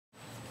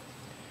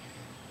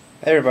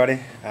Hey everybody,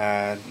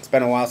 it's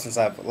been a while since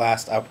I've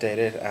last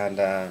updated,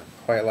 and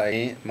quite like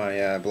me,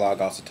 my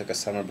blog also took a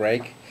summer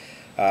break,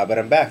 but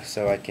I'm back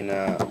so I can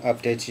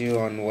update you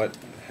on what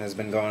has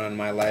been going on in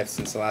my life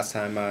since the last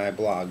time I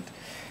blogged.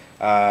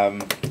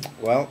 Um,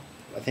 well,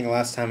 I think the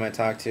last time I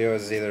talked to you I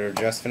was either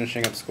just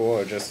finishing up school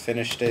or just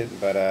finished it,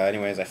 but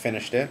anyways, I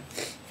finished it.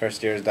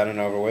 First year is done and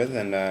over with,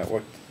 and uh,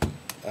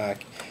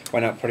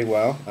 went out pretty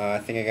well. I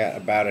think I got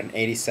about an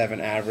 87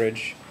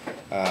 average.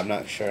 I'm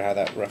not sure how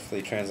that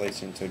roughly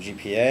translates into a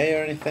GPA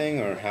or anything,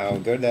 or how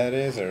good that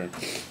is, or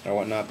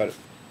whatnot. But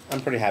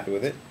I'm pretty happy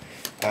with it.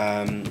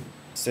 Um,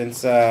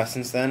 since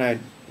then, I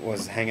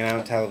was hanging out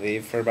in Tel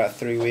Aviv for about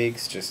 3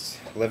 weeks, just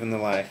living the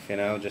life.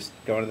 Just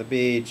going to the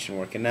beach and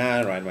working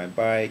out, riding my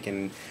bike,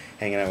 and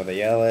hanging out with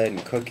Ayala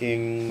and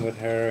cooking with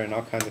her and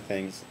all kinds of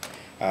things.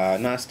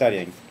 Not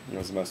studying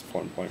was the most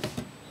important point.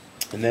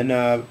 And then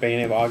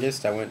beginning of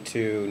August, I went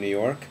to New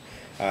York.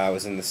 I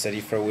was in the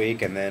city for a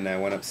week, and then I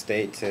went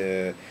upstate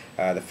to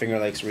the Finger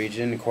Lakes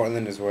region.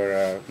 Cortland is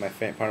where part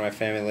of my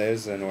family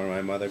lives and where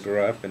my mother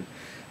grew up.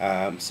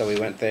 And so we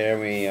went there.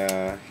 We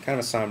kind of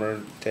a somber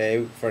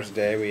day. First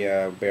day, we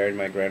buried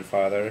my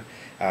grandfather,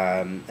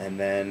 and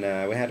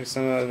then we had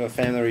some of a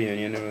family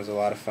reunion. It was a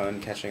lot of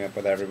fun catching up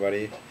with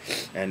everybody,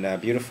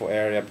 and beautiful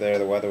area up there.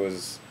 The weather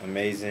was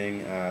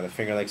amazing. The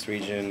Finger Lakes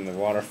region, the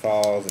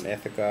waterfalls in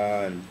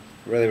Ithaca, and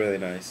really, really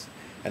nice.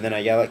 And then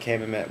Ayala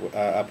came and met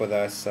up with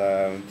us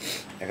a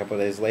couple of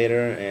days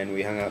later, and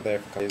we hung out there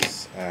for a couple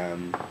days.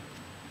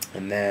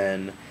 And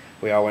then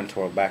we all went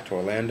back to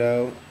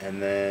Orlando, and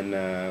then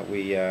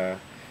we had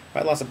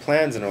lots of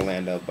plans in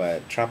Orlando,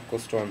 but Tropical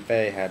Storm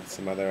Faye had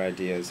some other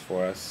ideas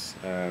for us.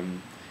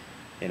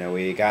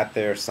 We got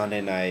there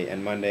Sunday night,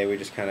 and Monday we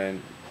just kind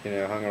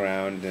of, hung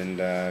around and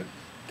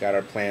got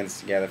our plans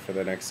together for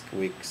the next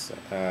weeks.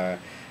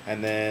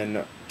 And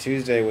then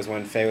Tuesday was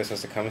when Faye was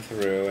supposed to come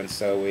through, and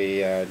so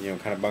we,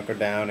 kind of bunkered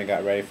down and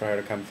got ready for her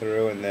to come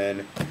through, and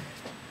then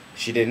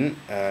she didn't.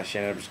 She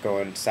ended up just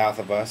going south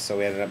of us, so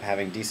we ended up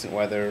having decent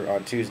weather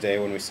on Tuesday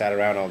when we sat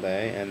around all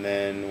day, and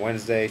then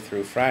Wednesday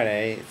through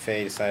Friday,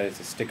 Faye decided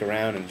to stick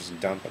around and just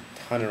dump a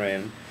ton of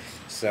rain,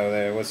 so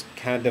it was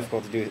kind of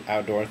difficult to do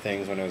outdoor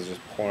things when it was just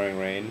pouring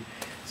rain.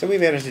 So we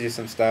managed to do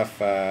some stuff,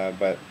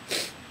 but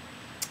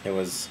it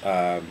was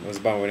a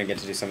bummer we didn't get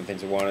to do some of the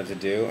things we wanted to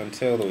do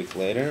until the week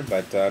later.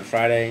 But on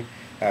Friday,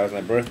 was my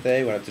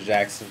birthday. Went up to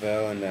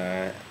Jacksonville and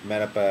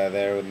met up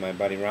there with my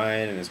buddy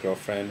Ryan and his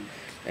girlfriend,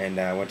 and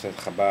went to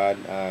Chabad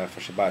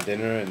for Shabbat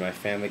dinner. And my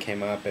family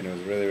came up, and it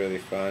was really, really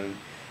fun.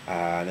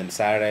 And then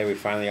Saturday we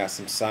finally got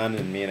some sun,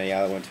 and me and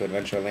Ayala went to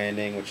Adventure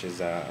Landing, which is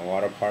a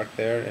water park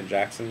there in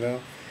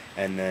Jacksonville.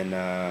 And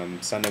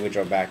then Sunday we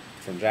drove back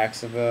from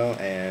Jacksonville,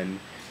 and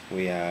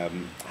we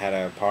had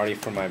a party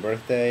for my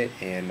birthday,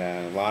 and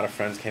a lot of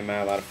friends came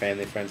out. A lot of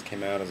family friends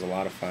came out. It was a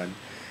lot of fun.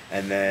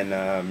 And then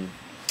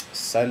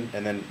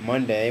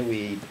Monday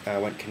we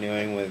went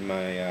canoeing with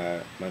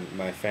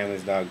my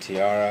family's dog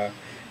Tiara,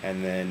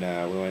 and then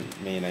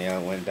me and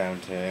Ayala went down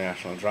to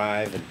National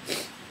Drive,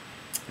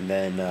 and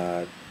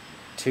then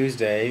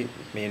Tuesday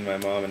me and my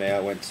mom and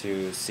Ayala went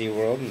to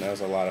SeaWorld, and that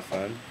was a lot of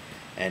fun.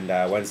 And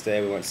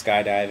Wednesday we went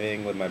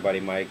skydiving with my buddy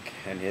Mike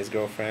and his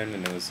girlfriend,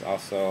 and it was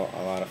also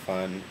a lot of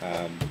fun.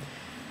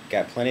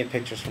 Got plenty of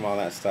pictures from all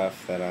that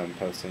stuff that I'm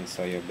posting,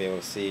 so you'll be able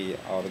to see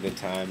all the good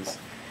times.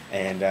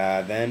 And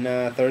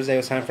then Thursday it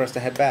was time for us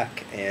to head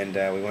back, and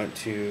we went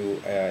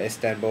to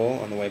Istanbul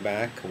on the way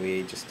back.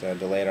 We just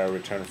delayed our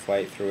return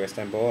flight through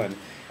Istanbul, and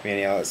me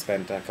and Alex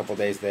spent a couple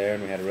days there,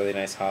 and we had a really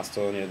nice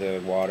hostel near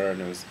the water,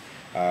 and it was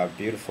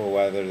beautiful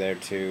weather there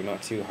too,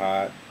 not too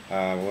hot.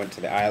 We went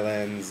to the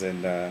islands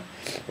and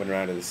went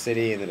around to the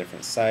city and the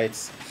different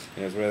sites.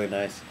 And it was really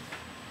nice.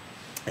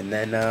 And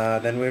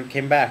then we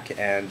came back,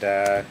 and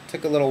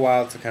took a little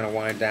while to kind of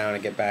wind down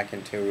and get back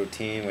into a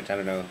routine, which I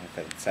don't know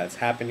if that's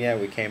happened yet.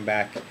 We came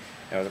back.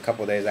 It was a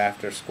couple of days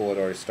after school had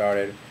already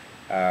started.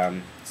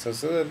 So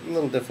it's a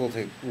little difficult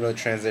to really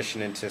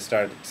transition into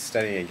start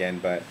studying again,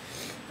 but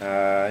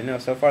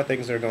so far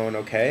things are going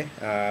okay.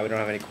 We don't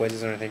have any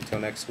quizzes or anything till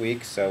next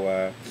week,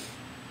 so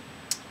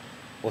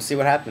we'll see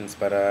what happens,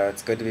 but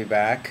it's good to be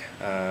back.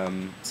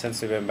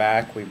 Since we've been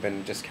back, we've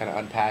been just kind of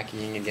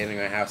unpacking and getting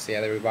our house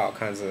together. We bought all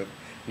kinds of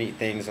neat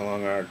things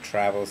along our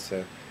travels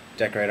to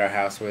decorate our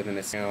house with, and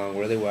it's going along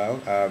really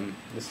well.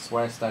 This is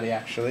where I study,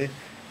 actually,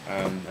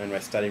 in my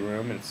study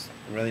room, and it's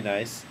really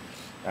nice.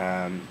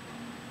 And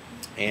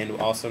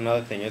also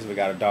another thing is we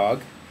got a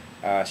dog.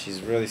 She's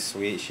really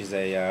sweet. She's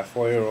a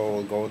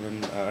 4-year-old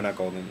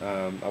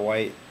a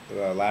white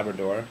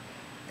Labrador,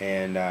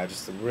 and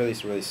just a really,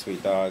 really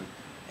sweet dog.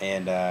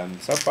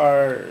 And so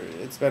far,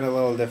 it's been a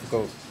little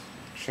difficult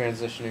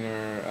transitioning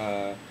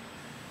her,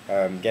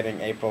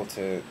 getting April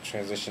to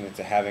transition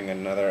into having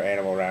another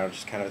animal around.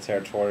 She's kind of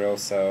territorial,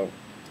 so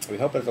we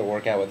hope it'll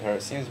work out with her.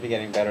 It seems to be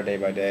getting better day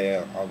by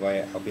day,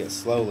 albeit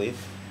slowly.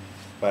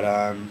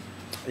 But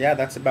yeah,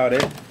 that's about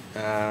it.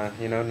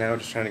 Now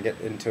just trying to get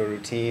into a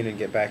routine and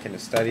get back into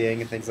studying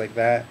and things like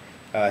that.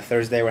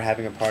 Thursday we're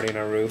having a party on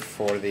our roof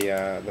for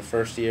the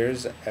first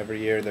years.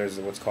 Every year there's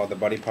what's called the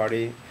buddy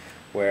party,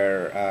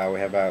 where we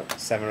have about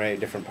 7 or 8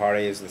 different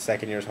parties. The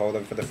second years hold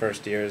them for the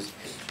first years,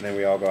 and then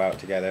we all go out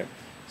together.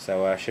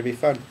 So should be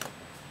fun.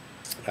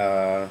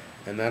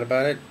 And that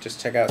about it. Just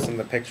check out some of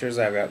the pictures.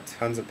 I've got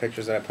tons of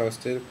pictures that I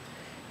posted,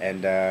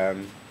 and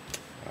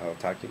I'll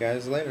talk to you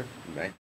guys later. Bye.